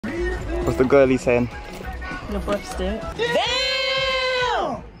What's the girlie saying? Your breath stink.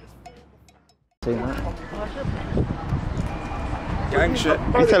 Damn! Saying that. Gang shit.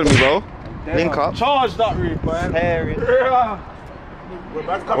 You telling me, bro? Link up. Charge that roof, man.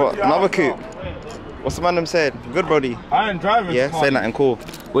 What? Another coupe? What's the man them said? Good, brody. I ain't driving. Yeah, say nothing cool.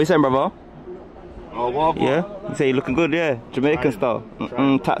 What you saying, brother? Oh, what? Yeah? You say you looking good, yeah? Jamaican style.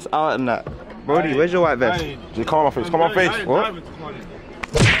 Tats out and that. Brody, where's your white vest? Just come on my face, come on my face. What?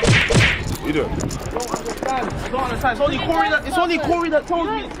 What you doing? It's only Corey that told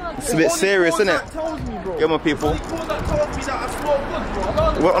me. It's a bit serious, isn't it? Yeah, my people.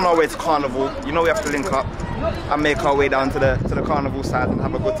 We're on our way to Carnival. You know we have to link up and make our way down to the Carnival side and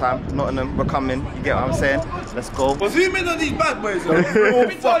have a good time. Nottingham, we're coming. You get what I'm saying? Let's go. Well, zoom in on these bad boys. Real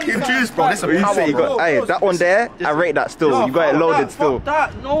fucking juice, bro. This is power, you got, hey, that one there, I rate that still. You got it loaded still.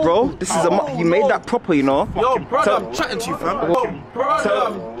 Bro, this is you made that proper, you know? Yo, brother, I'm chatting to you, fam. Yo, brother,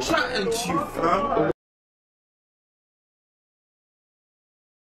 I'm chatting to you, fam.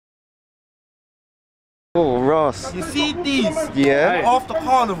 Oh, Ross. You see these? Yeah. After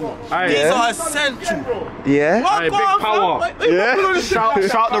Carnival. These are essential. Yeah. Hey, big power. Yeah.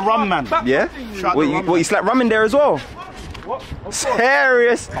 Shout the rum, man. Yeah. What, you slap rum in there as well? What?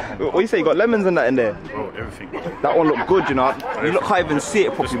 Serious? What you say? You got lemons and that in there? Oh, everything. That one looked good, you know. You look, can't even see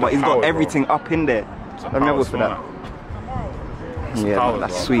it properly, but he's got everything up in there. I'm never for that. Yeah,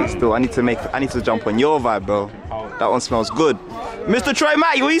 that's sweet still. I need to jump on your vibe, bro. That one smells good. Mr. Troy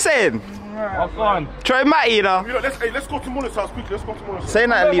Matty, what are you saying? Troy Matty, you know. Let's go to Muller's house quickly. Let's go to Muller's house. Say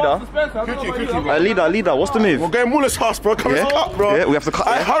that, leader. Quickly. Leader, what's the move? We're going Muller's house, bro. Come and cut, bro. Yeah, we have to cut.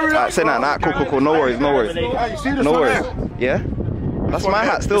 Yeah? Hurry up. Say that. Cool. No worries. No worries. Yeah. That's my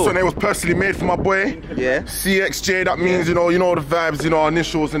hat still. This one, it was personally made for my boy. Yeah. CXJ, that means, you know the vibes, our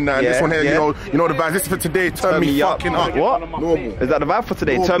initials and that. Yeah, this one here, you know the vibes. This is for today, turn me fucking up. What? Normal. Is that the vibe for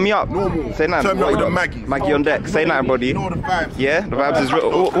today? Turn me up. Normal. Say that. Turn me up with the Maggie. Maggie on deck. Say that, buddy. You know the vibes. Yeah, the vibes is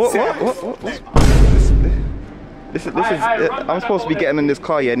real. What? This is. I'm supposed to be getting in this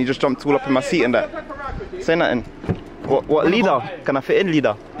car, yeah, and he just jumped all up in my seat and that. Say nothing. What leader? Can I fit in,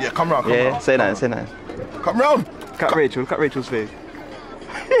 leader? Yeah, come round. Yeah, say nothing. Come round. Cut Rachel's face.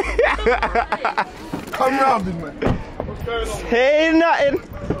 Come round, big man. Say nothing.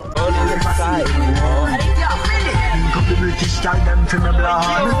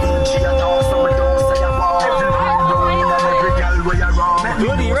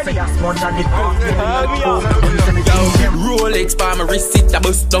 Rolex by my wrist, it a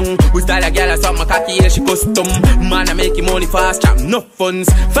bust down. We style a girl, I suck my cocky, yeah, she custom. Man, I make money fast, chop no funds.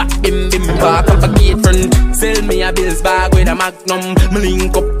 Fat bim, park up a gate front. Sell me a bills bag with a magnum. Me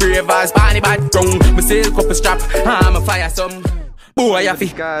link up ravers, bunny background. Me sell couple strap, I'm a fire some. Boy, I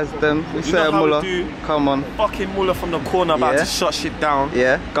feel. Guys, we say Muller. Come on. Fucking Muller from the corner about to shut shit down.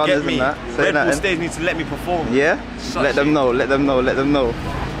 Yeah, get me. That. Say Red Bull stage needs to let me perform. Yeah? Let them know.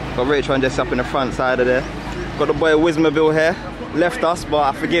 Got Rachel just up in the front side of there. Got the boy Wismobile here. Left us, but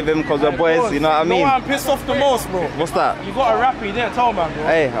I forgive him because we're boys, you know what I mean? You know what I'm pissed off the most, bro? What's that? You got a rapper, you didn't tell man, bro.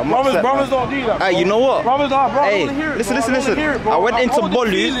 Hey, brothers don't do that, bro. Hey, you know what? Brothers don't, bro. Hey, I hear it, listen. I went into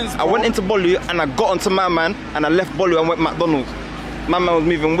Bolu and I got onto my man and I left Bolu and went McDonald's. My man was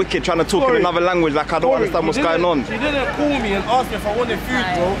moving wicked, trying to talk in another language like I don't understand what's going on. You didn't call me and ask me if I wanted food,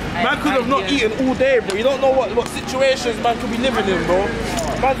 bro. Man could have not eaten all day, bro. You don't know what situations man could be living in, bro.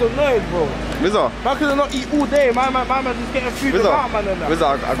 Man's annoyed, bro. Wizard. Man could have not eat all day. My man just getting food without man and that.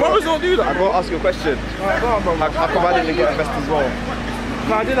 Wizard, brothers don't do that. I gotta ask you a question. Right, go on, bro. How come I didn't get a vest as well?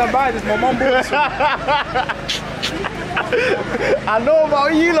 No, I didn't buy this. My mum bought it. I know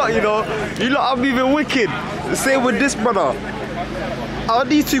about you lot, you know. You lot are moving wicked. Same with this brother.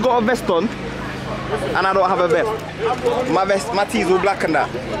 These two got a vest on, and I don't have a vest. My tee's all black and that.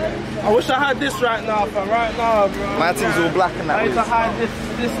 I wish I had this right now, fam. Right now, bro. My tee's all black and that. I need to hide this.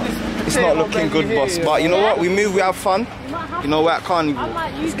 It's not looking good, boss. But you know what? We move, we have fun. You know, we're at Carnival.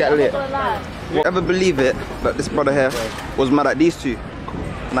 Let's get lit. You ever believe it that this brother here was mad at these two?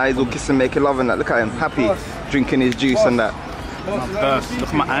 Now he's all kissing, making love and that. Look at him, happy, drinking his juice and that. Look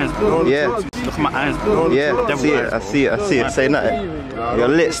at my eyes, bro. Yeah. Look at my eyes, bro. Yeah, I see it. Say nothing. You're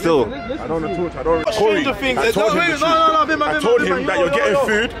lit still. I don't want to talk. I don't want to Corey, I told him that you're getting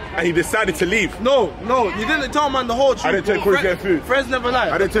food and he decided to leave. No, you didn't tell man the whole truth. I didn't tell Corey getting food. Friends never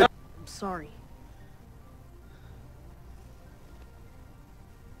lie. I didn't tell. I'm sorry.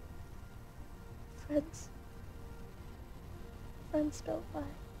 Friends spelled by.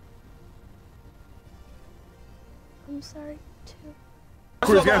 I'm sorry too.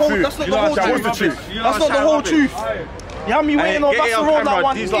 That's not the whole truth. That's not the whole truth. You had me waiting on Vassal Road like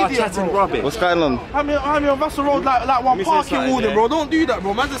one These are idiot, chatting bro. rubbish. What's going on? Had me on Vassal Road like one parking warden, bro. Don't do that,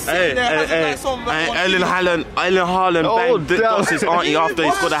 bro. Man, just sitting there having like some... Ellen Haaland banged Doss's auntie after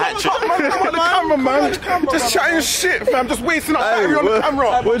he scored a hat trick. Just chatting shit, fam. Just wasting up battery on the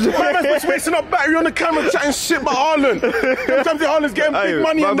camera. Just wasting up battery on the camera, chatting shit about Haaland. Sometimes Haaland's getting big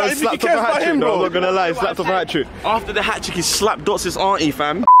money and that. If he cares about him, bro. I'm not gonna lie, slapped off a hat trick. After the hat trick, he slapped Doss's auntie,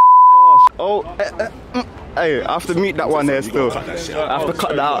 fam. Oh, hey, I have to mute that one there still. I have to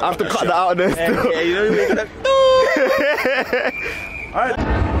cut that out. I have to cut that out there still. Yeah, you know what I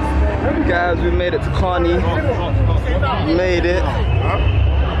mean? Guys, we made it to Carney. Made it.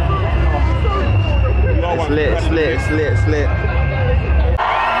 It's lit, it's lit, it's lit, it's lit.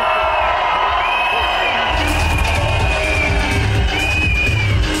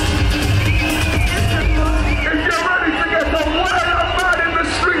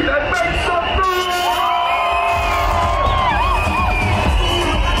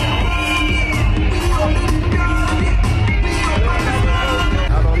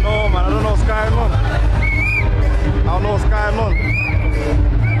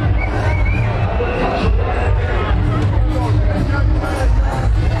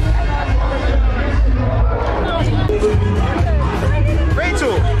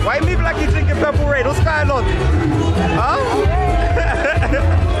 Why you move like you're drinking Purple Rain? What's going on? Huh?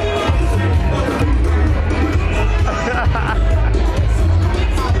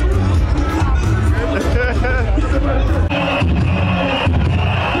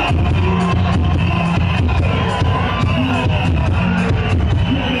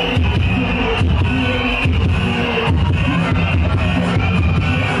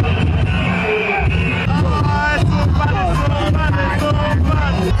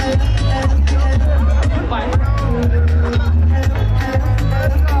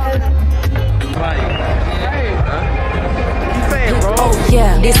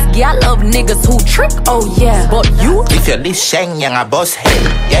 This gal love niggas who trick, oh yeah. But you, if you're this shang yang a boss head,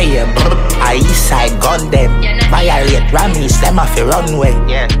 yeah, brr. I east side gun them. Violate Rammies, them off your runway.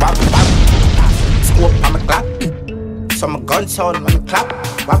 Yeah, wap wap. Scope on my clap. So my gun sound on my clap.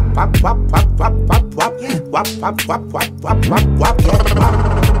 Wap wap wap wap wap wap wap. Wap wap wap wap wap wap wap.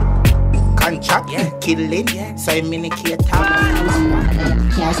 Contract, killing, so I'm in a key attack.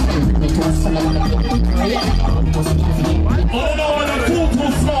 Oh no, I'm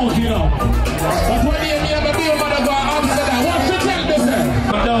too small, you know. But when you hear me, you're gonna go after that. What you tell me, sir?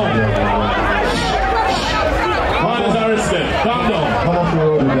 Calm down. One is arrested. Calm down. Come off the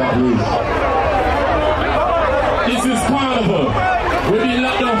road with that, please. This is Carnival. We've been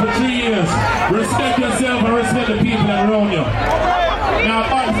locked down for 3 years. Respect yourself and respect the people around you. Now,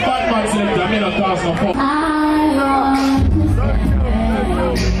 bad man selector, I may not cause no fuck.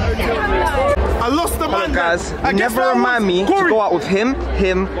 I lost the man, guys. Never remind me to go out with him,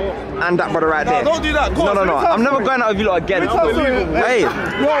 and that brother right there. Don't do that. No. I'm never going out with you lot again. Hey,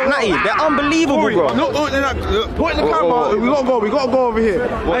 Natty, they're unbelievable, bro. Look, point in the camera. We gotta go over here.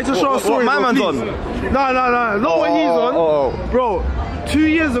 Let's just show a story. What my man's on? No. Not what he's on. Bro, 2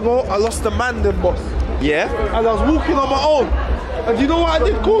 years ago, I lost the man, then boss. Yeah? And I was walking on my own. And do you know what I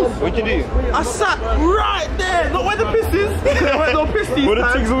did, cuz? What'd you do? I sat right there, not where the piss is. Where no piss these Well, the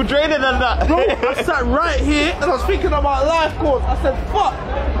things all draining and that. Bro, I sat right here and I was thinking about life, cuz. I said, fuck,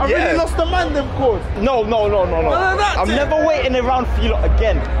 I really lost the man, them, cuz. No. I'm never waiting around for you lot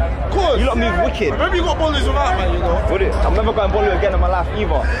again. Cuz. You lot move wicked. Maybe you got ballers without, man, you know. Would it? I'm never going to volley again in my life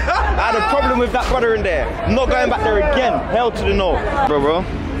either. I had a problem with that brother in there. I'm not going back there again. Hell to the no. Bro.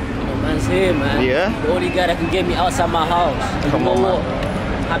 Man's here, man. Yeah? The only guy that can get me outside my house. Come on, man.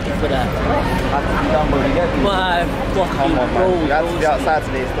 Happy for that. Happy to be done, bro. You get me? My fucking Come on, man. You had to be outside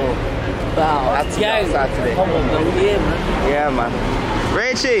today still. Wow. Had to be outside today. Come on, man. Yeah, man. Yeah, man.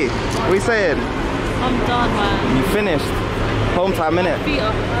 Rachie, what you saying? I'm done, man. You finished? Home time, innit? Feet are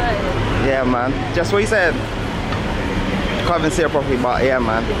hurt. Yeah, man. Just what you said? Can't even see it properly, but yeah,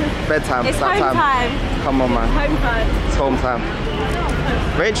 man. Bedtime. It's home time. Come on, man. Home time. It's home time.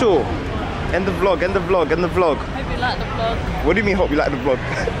 Rachel, end the vlog. Hope you like the vlog. What do you mean, hope you like the vlog?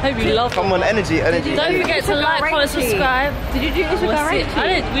 Hope you love Come on, energy. Don't forget to like, comment, subscribe. Did you do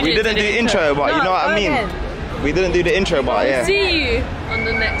Instagram? We didn't do the intro, but you know what I mean? We didn't do the intro, but yeah. See you on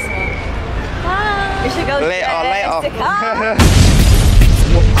the next one. Bye. We should go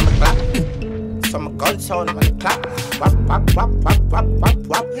So my gun sound on the clap. Wap wap wap wap wap wap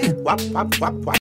wap wap wap wap wap.